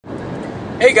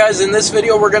Hey guys, in this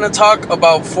video we're going to talk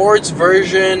about Ford's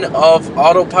version of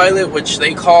autopilot, which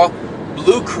they call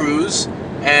BlueCruise,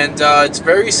 and it's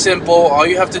very simple. All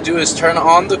you have to do is turn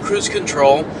on the cruise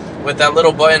control with that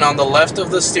little button on the left of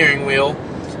the steering wheel,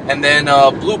 and then a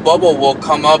blue bubble will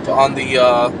come up on the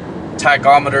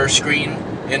tachometer screen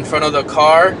in front of the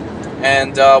car,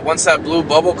 and once that blue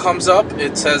bubble comes up,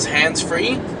 it says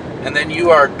hands-free, and then you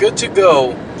are good to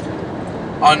go.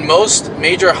 On most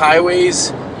major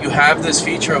highways, you have this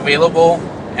feature available,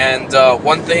 and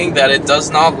one thing that it does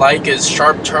not like is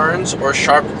sharp turns or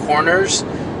sharp corners.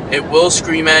 It will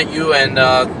scream at you, and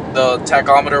the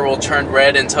tachometer will turn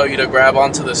red and tell you to grab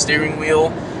onto the steering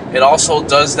wheel. It also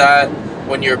does that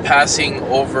when you're passing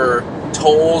over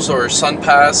tolls or sun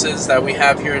passes that we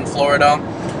have here in Florida.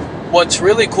 What's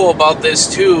really cool about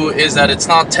this too is that it's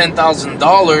not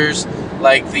 $10,000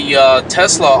 like the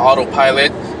Tesla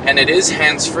autopilot, and it is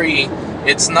hands-free.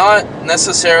 It's not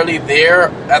necessarily there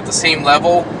at the same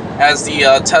level as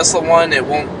the Tesla one. It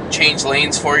won't change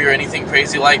lanes for you or anything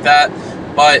crazy like that,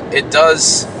 but it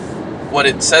does what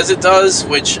it says it does,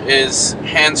 which is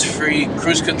hands-free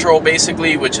cruise control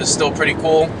basically, which is still pretty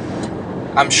cool.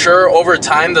 I'm sure over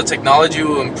time the technology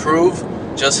will improve,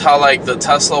 just how like the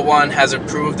Tesla one has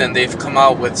improved and they've come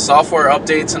out with software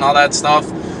updates and all that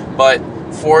stuff, but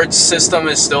Ford's system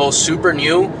is still super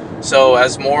new. So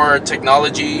as more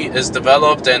technology is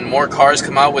developed and more cars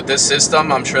come out with this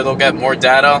system, I'm sure they'll get more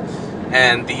data,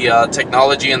 and the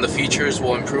technology and the features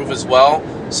will improve as well.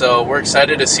 So we're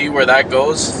excited to see where that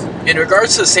goes. In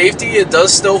regards to safety, it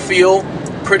does still feel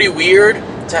pretty weird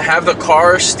to have the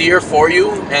car steer for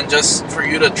you and just for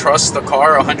you to trust the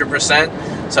car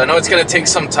 100%. So I know it's going to take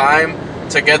some time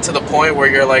to get to the point where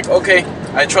you're like, okay,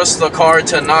 I trust the car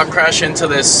to not crash into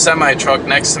this semi-truck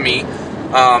next to me.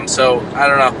 So I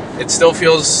don't know, it still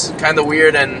feels kind of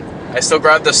weird, and I still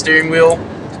grab the steering wheel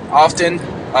often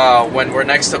when we're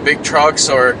next to big trucks,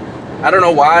 or I don't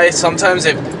know why, sometimes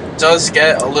it does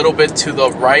get a little bit to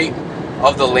the right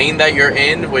of the lane that you're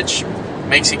in, which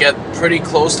makes you get pretty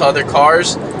close to other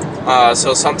cars.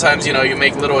 So sometimes, you know, you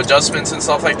make little adjustments and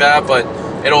stuff like that, but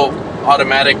it'll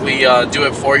automatically do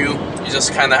it for you. You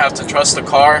just kind of have to trust the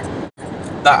car.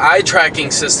 The eye tracking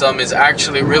system is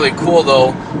actually really cool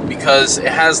though, because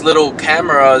it has little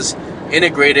cameras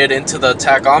integrated into the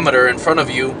tachometer in front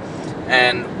of you,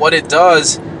 and what it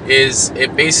does is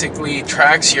it basically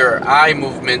tracks your eye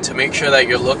movement to make sure that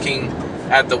you're looking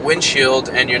at the windshield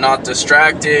and you're not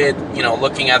distracted, you know,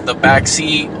 looking at the back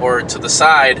seat or to the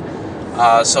side.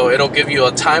 So it'll give you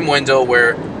a time window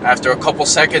where after a couple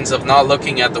seconds of not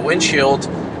looking at the windshield,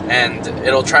 and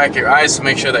it'll track your eyes to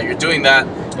make sure that you're doing that,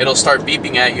 it'll start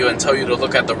beeping at you and tell you to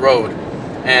look at the road.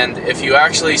 And if you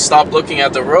actually stop looking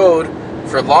at the road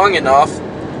for long enough,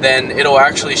 then it'll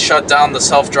actually shut down the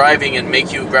self-driving and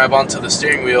make you grab onto the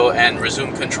steering wheel and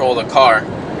resume control of the car.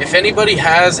 If anybody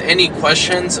has any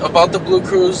questions about the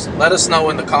BlueCruise, let us know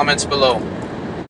in the comments below.